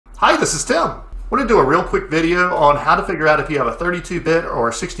Hi, this is Tim. I want to do a real quick video on how to figure out if you have a 32-bit or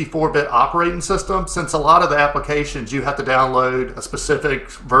a 64-bit operating system, since a lot of the applications you have to download a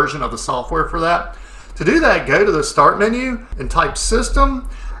specific version of the software for that. To do that, go to the Start menu and type System,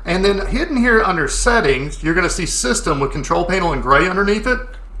 and then hidden here under Settings, you're going to see System with Control Panel in gray underneath it.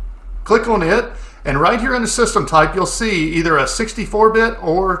 Click on it, and right here in the System type, you'll see either a 64-bit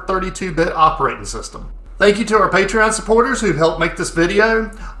or 32-bit operating system. Thank you to our Patreon supporters who helped make this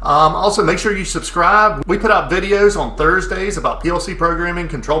video. Also, make sure you subscribe. We put out videos on Thursdays about PLC programming,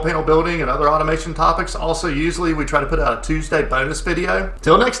 control panel building, and other automation topics. Also, usually we try to put out a Tuesday bonus video.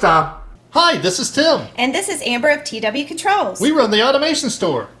 Till next time. Hi, this is Tim. And this is Amber of TW Controls. We run the automation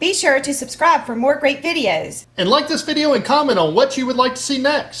store. Be sure to subscribe for more great videos. And like this video and comment on what you would like to see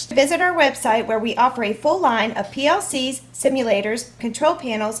next. Visit our website where we offer a full line of PLCs, simulators, control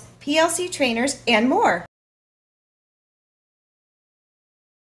panels, PLC trainers, and more.